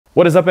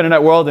What is up,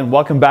 internet world, and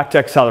welcome back to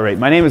Accelerate.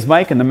 My name is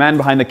Mike, and the man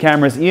behind the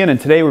camera is Ian, and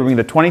today we're bringing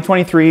the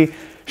 2023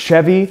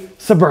 Chevy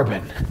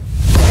Suburban.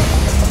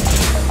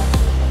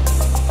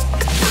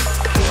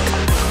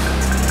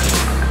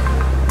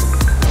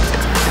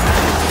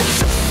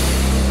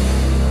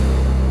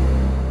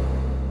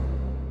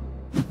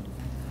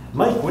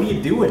 Mike, what are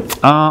you doing?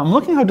 I'm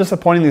looking how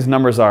disappointing these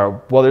numbers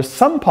are. Well, there's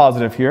some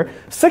positive here.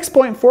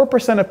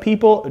 6.4% of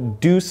people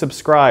do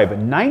subscribe.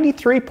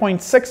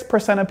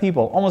 93.6% of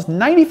people, almost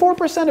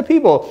 94% of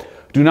people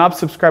do not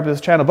subscribe to this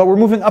channel. But we're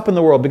moving up in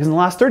the world because in the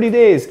last 30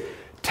 days,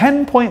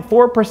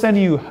 10.4% of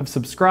you have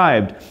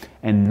subscribed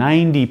and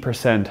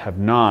 90% have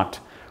not.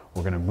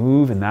 We're gonna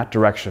move in that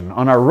direction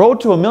on our road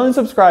to 1 million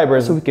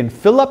subscribers so we can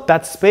fill up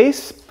that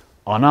space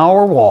on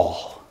our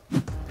wall.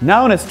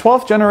 Now in its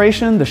 12th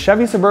generation, the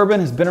Chevy Suburban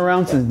has been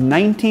around since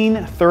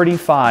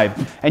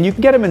 1935, and you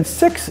can get them in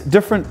 6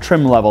 different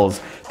trim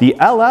levels. The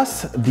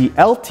LS, the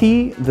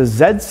LT, the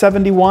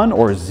Z71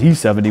 or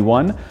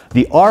Z71,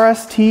 the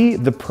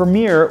RST, the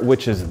Premier,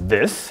 which is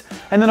this,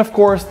 and then of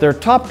course their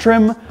top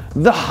trim,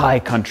 the High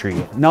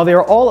Country. Now they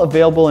are all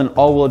available in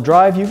all-wheel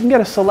drive. You can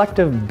get a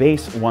selective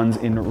base ones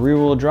in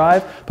rear-wheel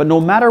drive, but no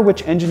matter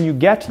which engine you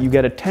get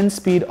a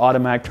 10-speed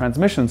automatic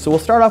transmission. So we'll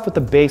start off with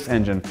the base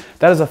engine.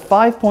 That is a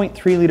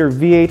 5.3-liter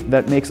V8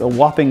 that makes a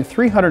whopping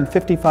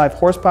 355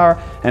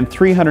 horsepower and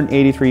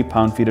 383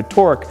 pound-feet of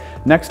torque.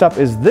 Next up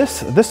is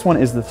this one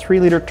is the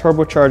 3-liter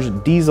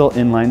turbocharged diesel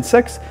inline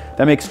 6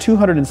 that makes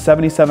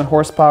 277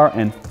 horsepower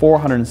and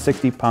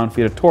 460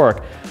 pound-feet of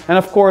torque. And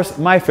of course,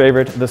 my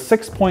favorite, the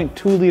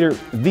 6.2-liter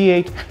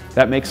V8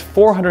 that makes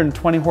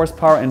 420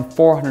 horsepower and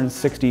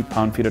 460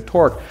 pound-feet of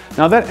torque.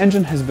 Now that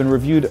engine has been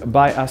reviewed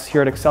by us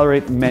here at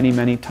Accelerate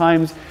many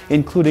times,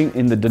 including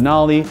in the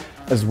Denali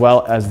as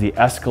well as the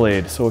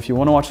Escalade. So if you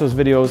want to watch those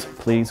videos,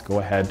 please go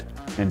ahead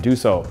and do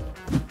so.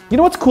 You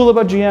know what's cool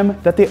about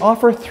GM? That they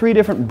offer 3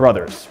 different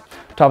brothers.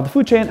 Top of the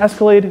food chain,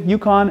 Escalade,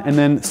 Yukon, and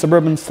then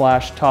Suburban /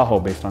 Tahoe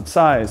based on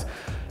size.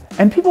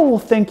 And people will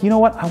think, you know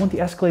what, I want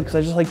the Escalade because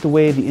I just like the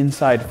way the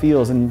inside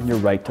feels, and you're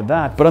right to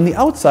that. But on the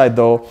outside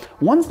though,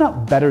 one's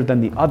not better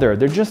than the other,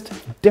 they're just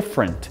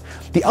different.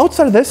 The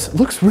outside of this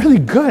looks really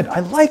good.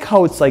 I like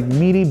how it's like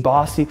meaty,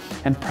 bossy,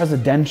 and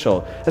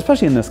presidential,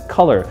 especially in this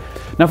color.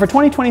 Now for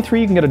 2023,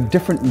 you can get a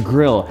different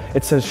grille.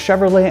 It says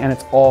Chevrolet and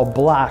it's all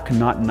black,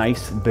 not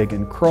nice, big,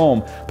 and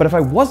chrome. But if I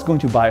was going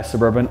to buy a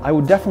Suburban, I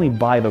would definitely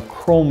buy the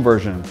chrome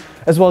version,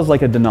 as well as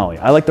like a Denali.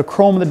 I like the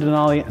chrome of the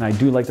Denali, and I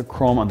do like the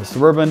chrome on the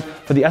Suburban.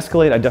 For the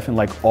Escalade, I definitely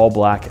like all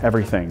black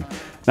everything.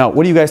 Now,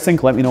 what do you guys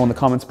think? Let me know in the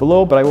comments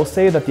below, but I will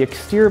say that the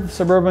exterior of the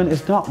Suburban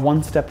is not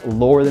one step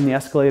lower than the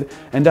Escalade,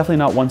 and definitely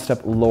not one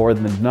step lower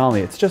than the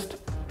Denali. It's just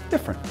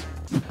different.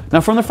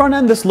 Now from the front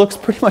end, this looks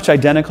pretty much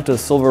identical to the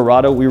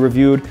Silverado we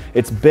reviewed.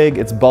 It's big,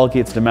 it's bulky,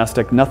 it's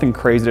domestic, nothing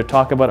crazy to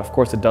talk about. Of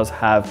course, it does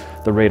have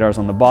the radars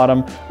on the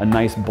bottom, a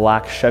nice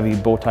black Chevy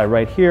bow tie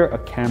right here, a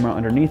camera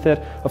underneath it.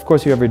 Of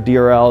course, you have your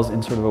DRLs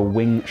in sort of a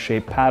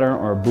wing-shaped pattern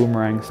or a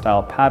boomerang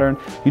style pattern.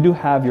 You do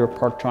have your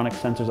Parktronic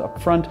sensors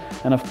up front,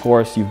 and of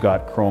course, you've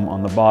got chrome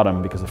on the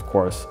bottom because of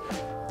course,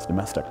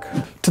 domestic.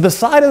 To the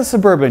side of the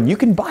Suburban, you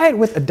can buy it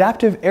with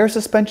adaptive air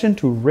suspension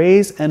to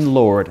raise and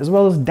lower it, as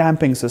well as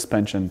damping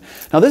suspension.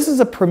 Now this is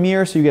a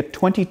Premier, so you get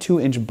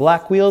 22-inch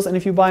black wheels, and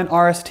if you buy an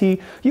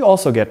RST, you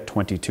also get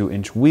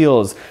 22-inch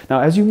wheels. Now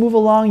as you move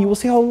along, you will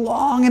see how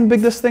long and big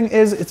this thing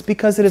is. It's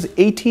because it is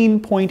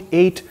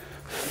 18.8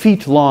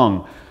 feet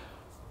long.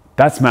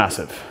 That's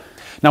massive.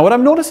 Now what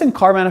I'm noticing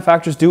car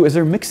manufacturers do is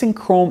they're mixing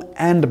chrome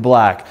and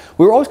black.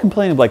 We were always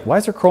complaining like, why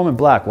is there chrome and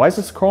black? Why is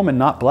this chrome and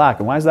not black?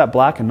 And why is that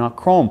black and not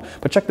chrome?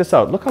 But check this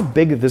out. Look how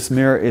big this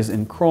mirror is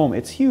in chrome.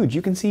 It's huge.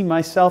 You can see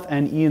myself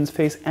and Ian's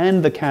face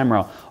and the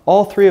camera,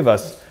 all 3 of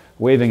us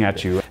waving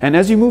at you. And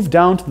as you move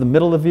down to the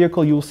middle of the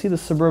vehicle, you will see the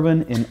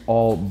Suburban in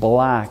all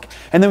black.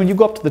 And then when you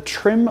go up to the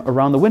trim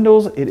around the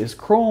windows, it is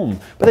chrome.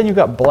 But then you've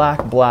got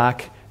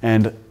black,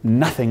 and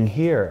nothing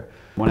here.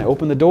 When I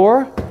open the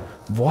door,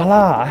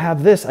 voila, I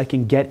have this. I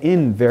can get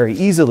in very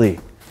easily.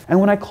 And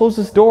when I close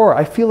this door,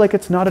 I feel like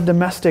it's not a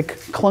domestic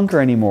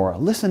clunker anymore.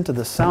 Listen to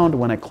the sound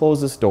when I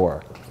close this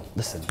door.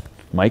 Listen.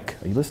 Mike,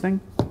 are you listening?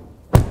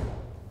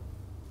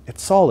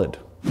 It's solid.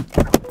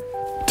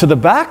 To the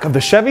back of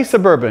the Chevy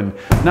Suburban.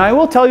 Now I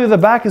will tell you the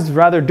back is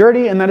rather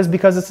dirty, and that is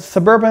because it's a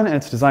Suburban and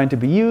it's designed to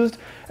be used,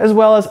 as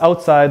well as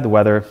outside the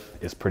weather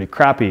is pretty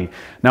crappy.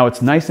 Now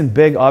it's nice and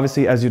big,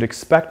 obviously, as you'd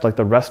expect, like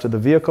the rest of the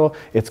vehicle.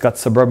 It's got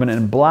Suburban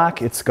in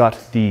black. It's got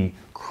the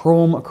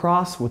chrome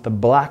across with the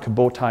black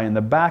bow tie in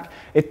the back.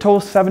 It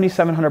tows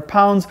 7,700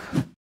 pounds.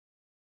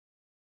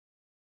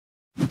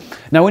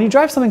 Now when you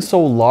drive something so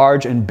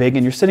large and big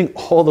and you're sitting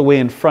all the way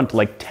in front,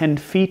 like 10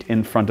 feet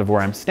in front of where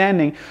I'm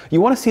standing,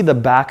 you want to see the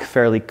back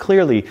fairly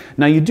clearly.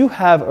 Now you do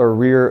have a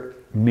rear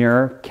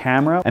mirror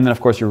camera, and then of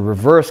course your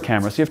reverse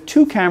camera. So you have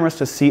 2 cameras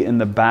to see in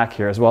the back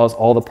here, as well as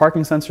all the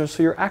parking sensors,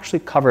 so you're actually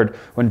covered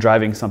when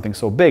driving something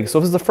so big. So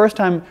if this is the first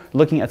time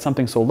looking at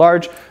something so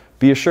large,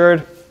 be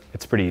assured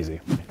it's pretty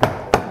easy.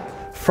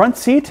 Front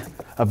seat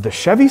of the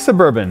Chevy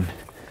Suburban.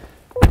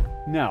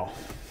 Now,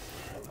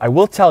 I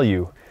will tell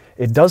you,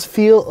 it does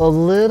feel a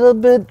little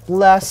bit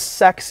less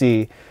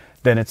sexy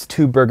than its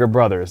two burger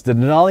brothers. The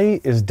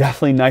Denali is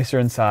definitely nicer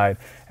inside,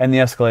 and the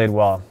Escalade,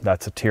 well,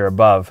 that's a tier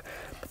above.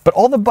 But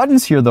all the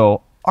buttons here,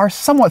 though, are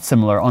somewhat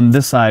similar on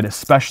this side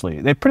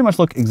especially. They pretty much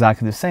look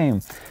exactly the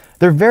same.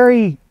 They're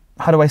very,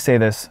 how do I say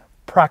this,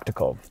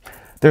 practical.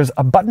 There's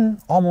a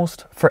button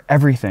almost for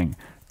everything,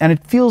 and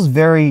it feels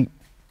very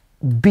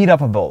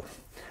beat-upable.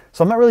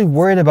 So I'm not really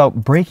worried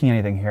about breaking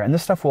anything here, and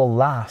this stuff will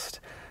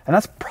last. And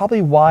that's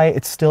probably why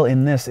it's still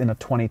in a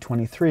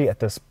 2023 at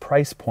this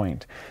price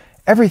point.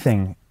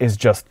 Everything is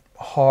just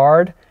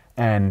hard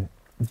and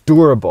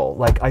durable.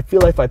 Like, I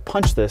feel like if I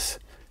punch this,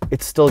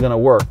 it's still gonna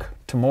work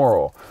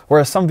tomorrow.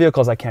 Whereas some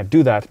vehicles, I can't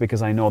do that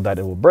because I know that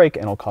it will break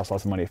and it'll cost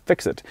lots of money to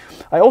fix it.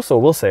 I also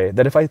will say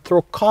that if I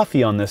throw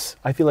coffee on this,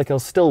 I feel like it'll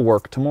still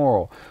work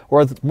tomorrow.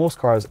 Whereas most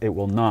cars, it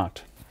will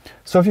not.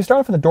 So if you start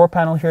off with the door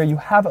panel here, you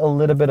have a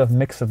little bit of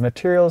mix of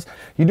materials.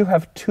 You do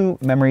have 2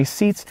 memory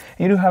seats,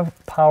 and you do have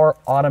power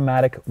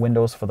automatic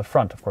windows for the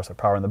front. Of course, they're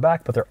power in the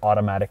back, but they're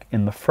automatic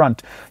in the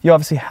front. You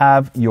obviously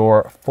have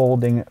your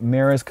folding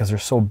mirrors because they're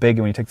so big,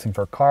 and when you take this thing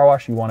for a car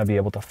wash, you want to be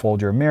able to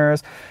fold your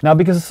mirrors. Now,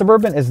 because the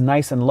Suburban is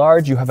nice and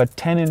large, you have a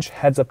 10-inch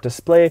heads-up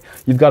display.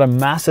 You've got a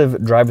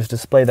massive driver's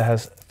display that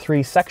has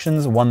 3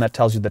 sections, one that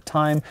tells you the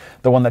time,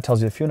 the one that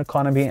tells you the fuel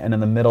economy, and in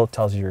the middle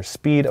tells you your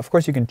speed. Of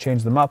course, you can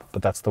change them up,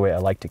 but that's the way I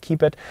like to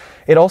keep it.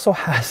 It also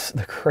has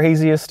the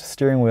craziest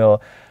steering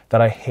wheel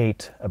that I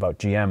hate about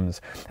GMs,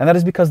 and that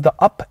is because the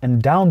up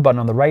and down button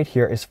on the right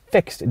here is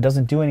fixed. It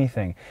doesn't do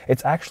anything.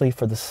 It's actually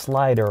for the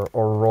slider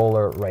or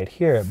roller right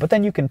here, but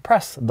then you can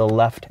press the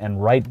left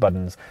and right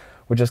buttons,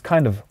 which is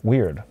kind of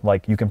weird.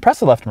 Like, you can press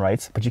the left and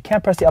rights, but you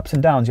can't press the ups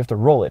and downs. You have to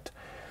roll it.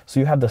 So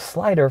you have the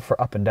slider for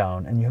up and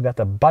down, and you've got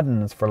the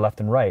buttons for left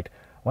and right.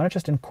 Why not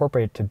just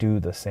incorporate it to do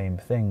the same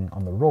thing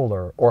on the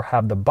roller, or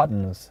have the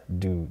buttons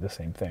do the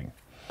same thing?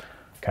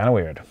 Kind of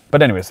weird.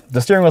 But anyways, the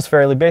steering wheel is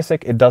fairly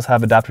basic. It does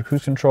have adaptive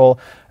cruise control,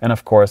 and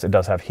of course it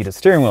does have heated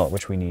steering wheel,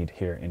 which we need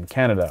here in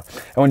Canada.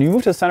 And when you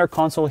move to the center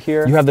console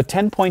here, you have the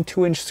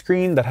 10.2-inch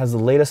screen that has the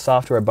latest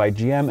software by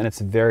GM, and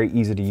it's very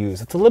easy to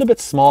use. It's a little bit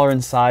smaller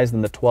in size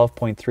than the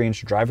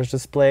 12.3-inch driver's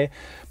display,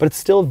 but it's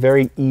still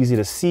very easy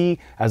to see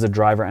as a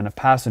driver and a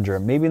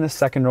passenger. Maybe in the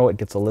second row it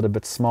gets a little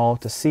bit small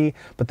to see,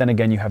 but then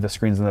again you have the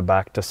screens in the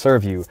back to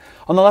serve you.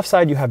 On the left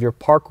side you have your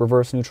park,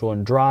 reverse, neutral,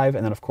 and drive,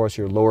 and then of course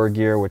your lower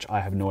gear, which I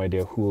have no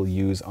idea who will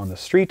use on the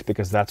street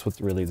because that's what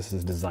really this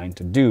is designed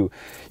to do.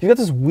 You've got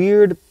this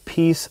weird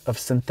piece of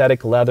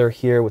synthetic leather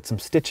here with some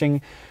stitching.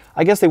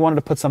 I guess they wanted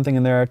to put something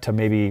in there to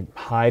maybe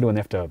hide when they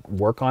have to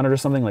work on it or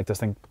something, like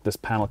this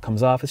panel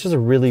comes off. It's just a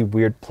really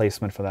weird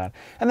placement for that.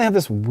 And they have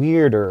this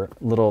weirder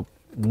little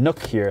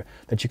nook here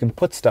that you can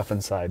put stuff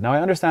inside. Now I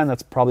understand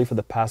that's probably for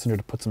the passenger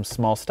to put some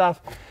small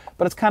stuff,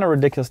 but it's kind of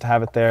ridiculous to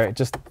have it there. It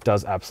just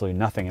does absolutely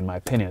nothing in my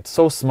opinion. It's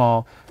so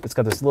small. It's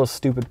got this little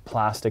stupid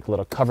plastic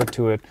little cover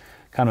to it.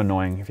 Kind of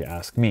annoying if you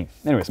ask me.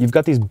 Anyways, you've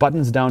got these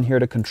buttons down here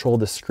to control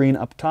the screen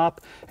up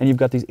top, and you've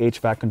got these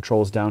HVAC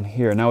controls down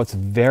here. Now it's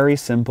very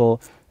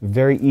simple,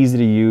 very easy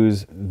to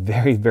use,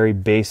 very, very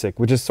basic,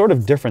 which is sort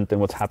of different than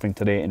what's happening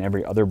today in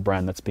every other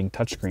brand that's being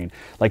touchscreen.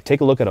 Like,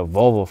 take a look at a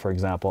Volvo, for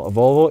example. A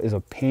Volvo is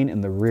a pain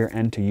in the rear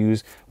end to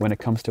use when it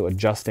comes to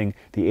adjusting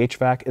the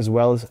HVAC as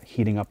well as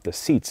heating up the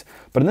seats.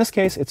 But in this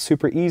case, it's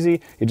super easy.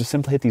 You just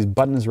simply hit these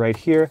buttons right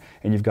here,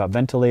 and you've got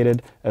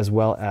ventilated as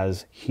well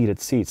as heated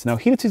seats. Now,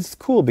 heated seats is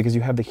cool because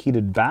you have the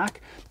heated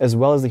back as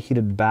well as the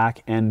heated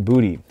back and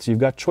booty. So you've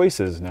got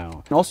choices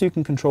now. And also you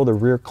can control the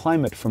rear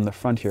climate from the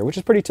front here, which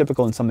is pretty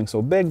typical in something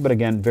so big, but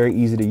again, very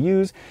easy to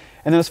use.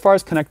 And then as far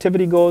as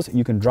connectivity goes,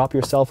 you can drop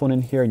your cell phone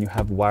in here and you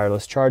have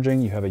wireless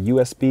charging. You have a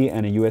USB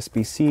and a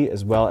USB-C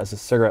as well as a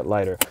cigarette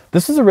lighter.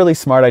 This is a really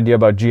smart idea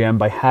about GM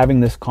by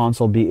having this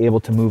console be able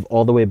to move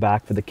all the way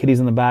back for the kiddies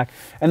in the back.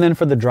 And then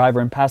for the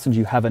driver and passenger,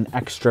 you have an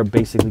extra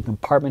basically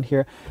compartment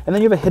here. And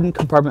then you have a hidden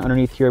compartment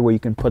underneath here where you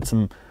can put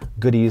some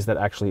goodies that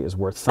actually is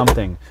worth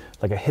something,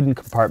 like a hidden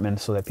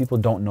compartment so that people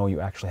don't know you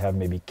actually have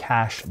maybe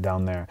cash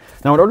down there.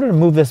 Now, in order to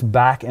move this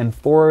back and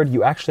forward,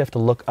 you actually have to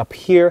look up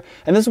here.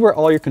 And this is where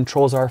all your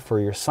controls are for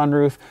your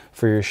sunroof,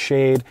 for your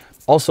shade.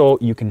 Also,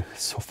 you can,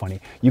 so funny,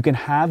 you can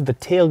have the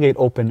tailgate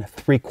open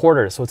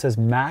 3/4. So it says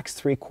max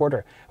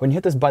 3/4. When you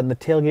hit this button, the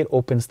tailgate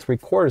opens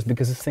 3/4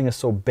 because this thing is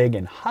so big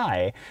and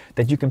high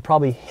that you can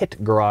probably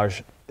hit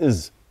garage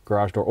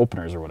door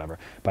openers or whatever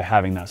by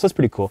having that. So it's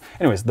pretty cool.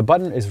 Anyways, the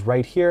button is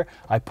right here.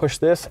 I push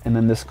this and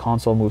then this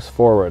console moves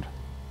forward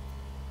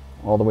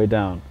all the way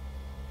down.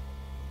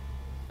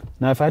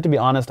 Now, if I had to be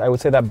honest, I would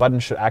say that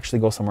button should actually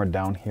go somewhere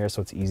down here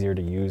so it's easier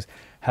to use.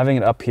 Having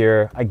it up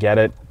here, I get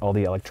it. All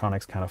the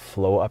electronics kind of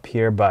flow up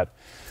here, but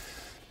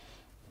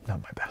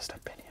not my best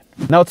opinion.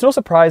 Now, it's no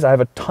surprise I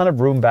have a ton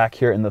of room back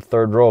here in the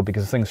third row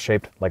because this thing's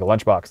shaped like a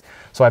lunchbox.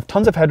 So I have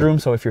tons of headroom,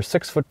 so if you're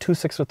 6'2",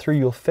 6'3",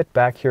 you'll fit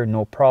back here,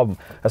 no problem.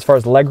 As far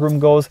as leg room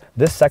goes,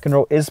 this second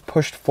row is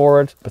pushed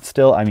forward, but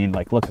still, I mean,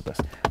 like, look at this.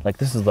 Like,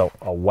 this is a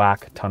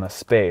whack ton of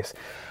space.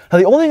 Now,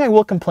 the only thing I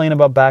will complain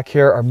about back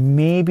here are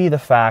maybe the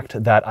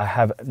fact that I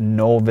have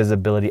no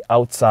visibility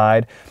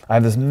outside. I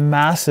have this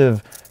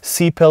massive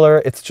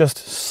C-pillar. It's just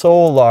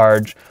so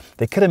large.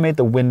 They could have made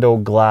the window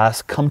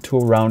glass come to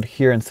around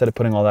here instead of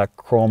putting all that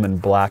chrome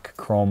and black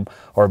chrome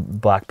or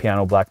black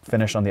piano, black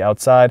finish on the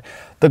outside.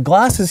 The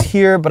glass is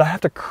here, but I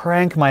have to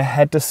crank my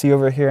head to see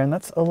over here, and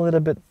that's a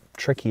little bit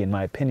tricky in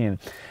my opinion.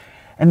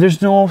 And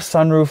there's no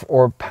sunroof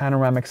or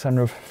panoramic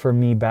sunroof for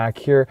me back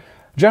here.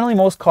 Generally,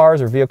 most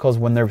cars or vehicles,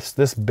 when they're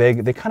this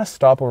big, they kind of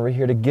stop over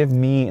here to give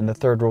me in the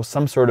third row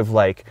some sort of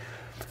like,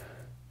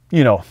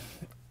 you know,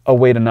 a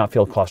way to not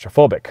feel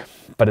claustrophobic.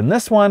 But in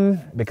this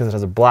one, because it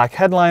has a black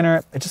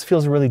headliner, it just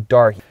feels really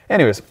dark.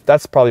 Anyways,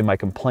 that's probably my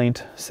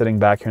complaint sitting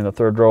back here in the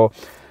third row.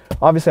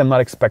 Obviously, I'm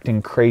not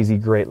expecting crazy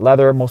great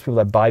leather. Most people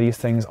that buy these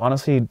things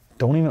honestly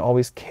don't even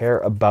always care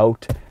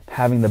about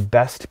having the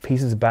best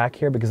pieces back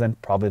here because then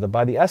probably they'll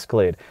buy the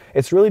Escalade.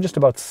 It's really just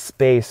about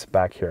space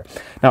back here.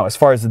 Now, as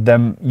far as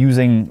them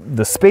using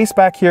the space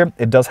back here,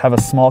 it does have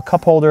a small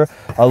cup holder,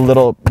 a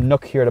little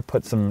nook here to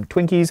put some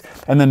Twinkies,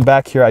 and then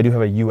back here I do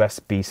have a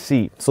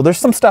USB-C. So there's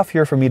some stuff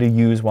here for me to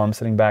use while I'm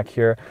sitting back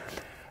here.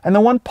 And the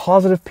one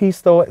positive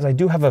piece though is I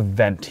do have a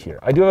vent here.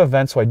 I do have a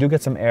vent, so I do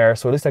get some air,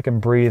 so at least I can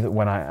breathe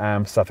when I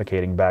am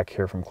suffocating back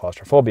here from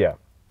claustrophobia.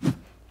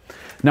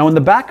 Now, in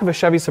the back of a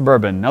Chevy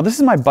Suburban, now this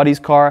is my buddy's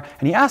car,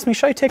 and he asked me,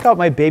 should I take out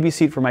my baby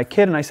seat for my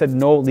kid? And I said,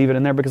 no, leave it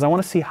in there because I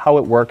want to see how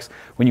it works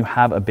when you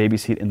have a baby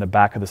seat in the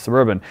back of the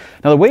Suburban.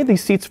 Now, the way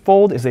these seats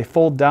fold is they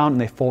fold down and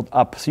they fold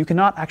up, so you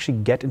cannot actually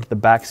get into the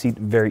back seat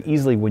very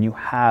easily when you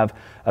have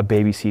a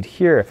baby seat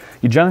here.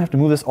 You generally have to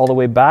move this all the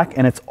way back,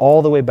 and it's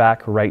all the way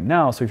back right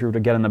now. So if you were to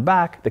get in the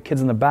back, the kids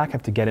in the back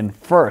have to get in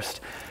first.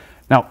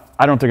 Now,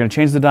 I don't think they're going to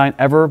change the design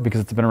ever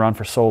because it's been around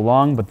for so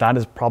long, but that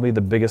is probably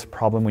the biggest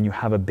problem when you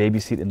have a baby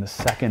seat in the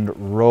second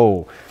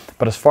row.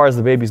 But as far as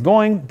the baby's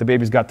going, the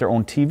baby's got their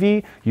own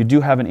TV. You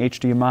do have an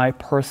HDMI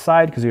per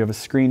side because you have a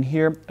screen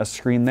here, a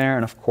screen there,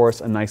 and of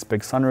course a nice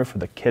big sunroof for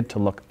the kid to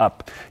look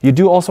up. You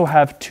do also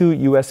have two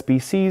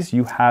USB-Cs.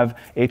 You have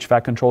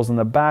HVAC controls in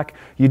the back.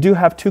 You do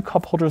have two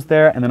cup holders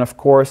there, and then of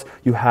course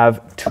you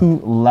have two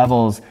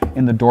levels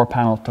in the door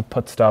panel to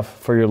put stuff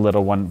for your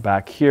little one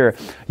back here.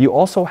 You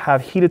also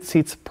have heated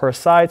seats per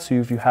side, so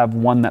if you have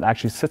one that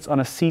actually sits on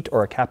a seat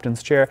or a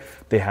captain's chair,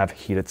 they have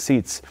heated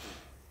seats.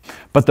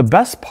 But the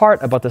best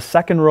part about the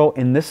second row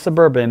in this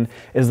Suburban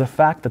is the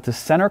fact that the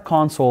center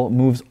console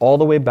moves all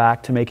the way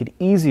back to make it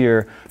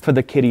easier for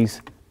the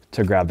kiddies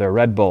to grab their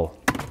Red Bull.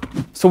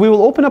 So we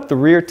will open up the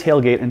rear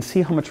tailgate and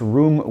see how much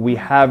room we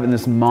have in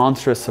this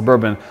monstrous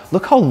Suburban.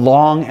 Look how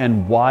long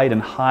and wide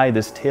and high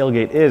this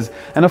tailgate is.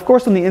 And of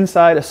course on the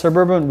inside, a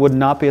Suburban would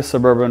not be a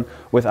Suburban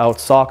without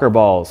soccer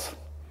balls.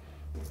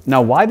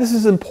 Now, why this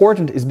is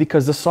important is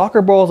because the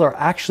soccer balls are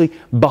actually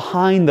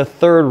behind the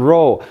third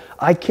row.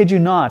 I kid you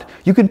not.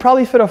 You can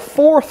probably fit a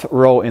fourth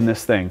row in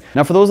this thing.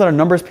 Now, for those that are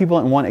numbers people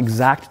and want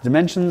exact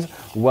dimensions,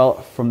 well,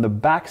 from the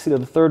back seat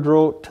of the third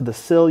row to the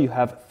sill, you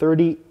have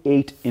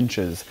 38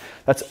 inches.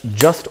 That's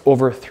just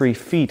over 3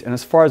 feet. And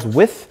as far as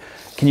width,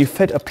 can you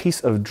fit a piece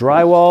of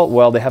drywall?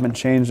 Well, they haven't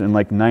changed in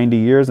like 90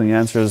 years, and the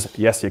answer is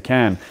yes, you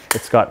can.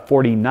 It's got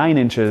 49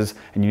 inches,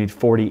 and you need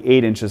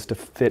 48 inches to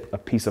fit a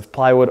piece of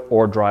plywood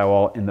or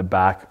drywall in the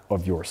back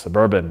of your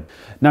Suburban.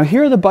 Now,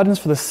 here are the buttons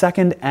for the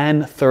second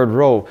and third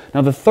row.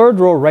 Now, the third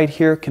row right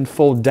here can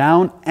fold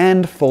down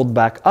and fold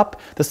back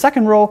up. The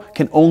second row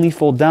can only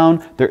fold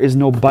down. There is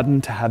no button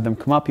to have them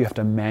come up. You have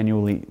to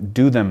manually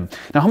do them.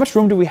 Now, how much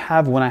room do we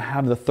have when I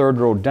have the third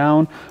row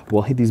down?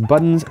 We'll hit these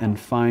buttons and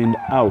find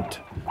out.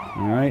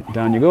 All right,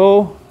 down you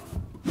go.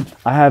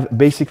 I have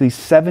basically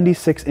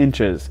 76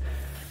 inches.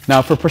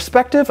 Now, for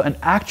perspective, an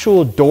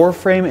actual door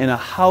frame in a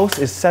house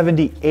is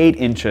 78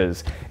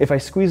 inches. If I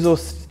squeeze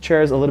those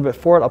chairs a little bit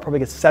forward, I'll probably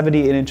get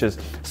 78 inches.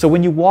 So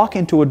when you walk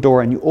into a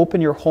door and you open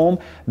your home,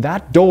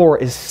 that door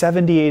is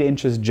 78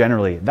 inches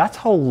generally. That's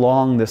how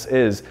long this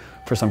is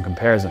for some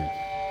comparison.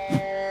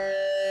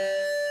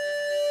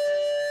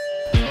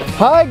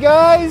 Hi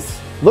guys!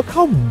 Look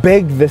how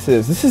big this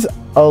is. This is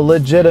a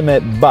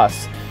legitimate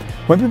bus.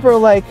 When people are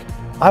like,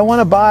 I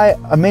want to buy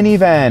a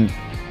minivan,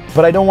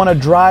 but I don't want to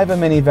drive a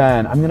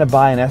minivan, I'm going to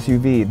buy an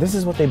SUV. This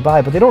is what they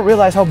buy, but they don't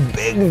realize how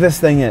big this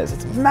thing is.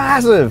 It's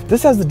massive.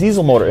 This has the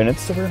diesel motor in it,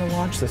 so we're going to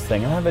launch this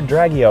thing and have it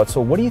drag you out. So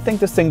what do you think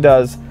this thing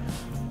does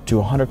to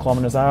 100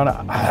 kilometers an hour?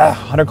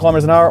 100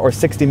 kilometers an hour or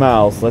 60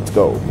 miles? Let's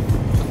go.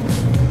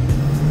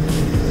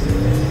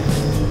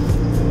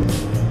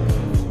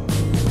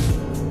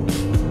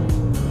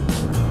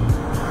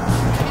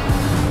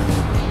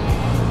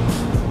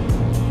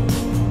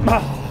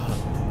 Ah,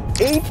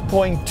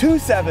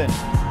 8.27.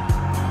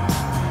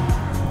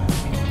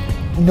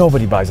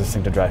 Nobody buys this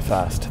thing to drive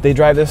fast. They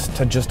drive this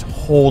to just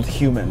hold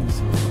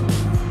humans.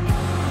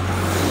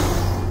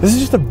 This is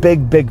just a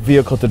big, big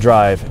vehicle to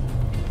drive.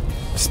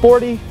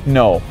 Sporty?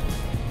 No.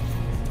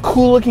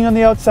 Cool looking on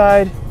the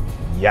outside?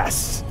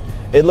 Yes.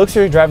 It looks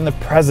like you're driving the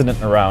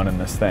president around in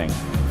this thing.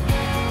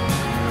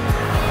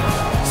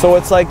 So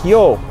it's like,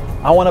 yo,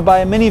 I want to buy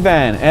a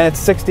minivan and it's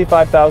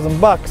 65,000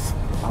 bucks.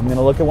 I'm going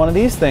to look at one of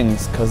these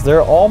things because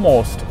they're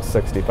almost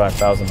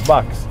 65,000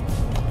 bucks.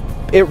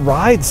 It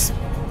rides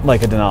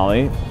like a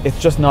Denali.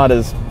 It's just not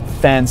as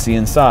fancy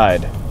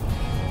inside.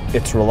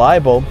 It's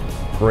reliable,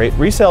 great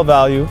resale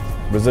value.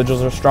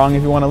 Residuals are strong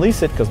if you want to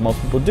lease it, because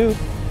most people do.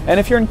 And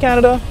if you're in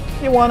Canada,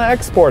 you want to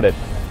export it.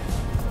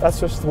 That's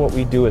just what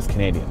we do as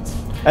Canadians.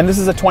 And this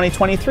is a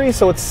 2023,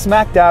 so it's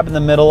smack dab in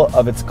the middle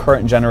of its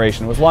current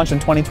generation. It was launched in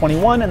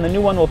 2021, and the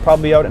new one will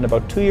probably be out in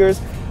about 2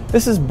 years.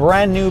 This is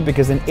brand new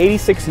because in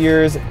 86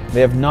 years,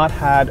 they have not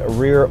had a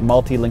rear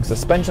multi-link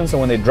suspension. So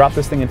when they dropped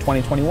this thing in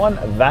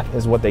 2021, that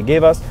is what they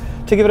gave us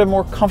to give it a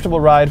more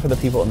comfortable ride for the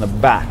people in the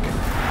back.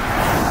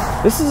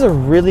 This is a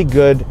really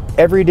good,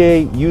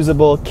 everyday,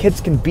 usable, kids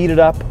can beat it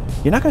up.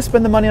 You're not going to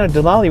spend the money on a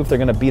Denali if they're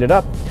going to beat it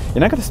up. You're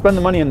not going to spend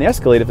the money on the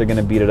Escalade if they're going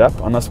to beat it up,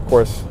 unless, of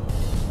course,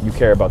 you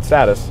care about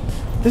status.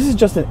 This is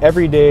just an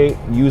everyday,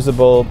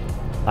 usable,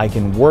 I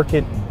can work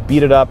it,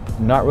 beat it up,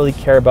 not really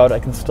care about it. I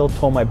can still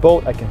tow my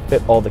boat, I can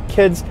fit all the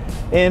kids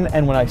in,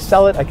 and when I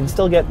sell it, I can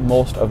still get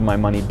most of my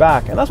money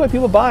back. And that's why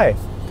people buy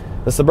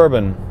the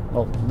Suburban.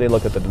 Well, they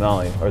look at the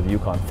Denali or the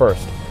Yukon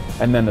first,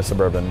 and then the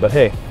Suburban. But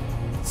hey,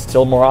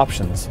 still more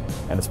options,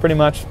 and it's pretty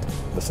much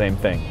the same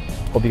thing.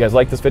 Hope you guys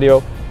like this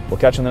video. We'll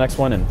catch you in the next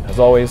one, and as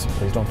always,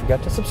 please don't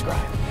forget to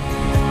subscribe.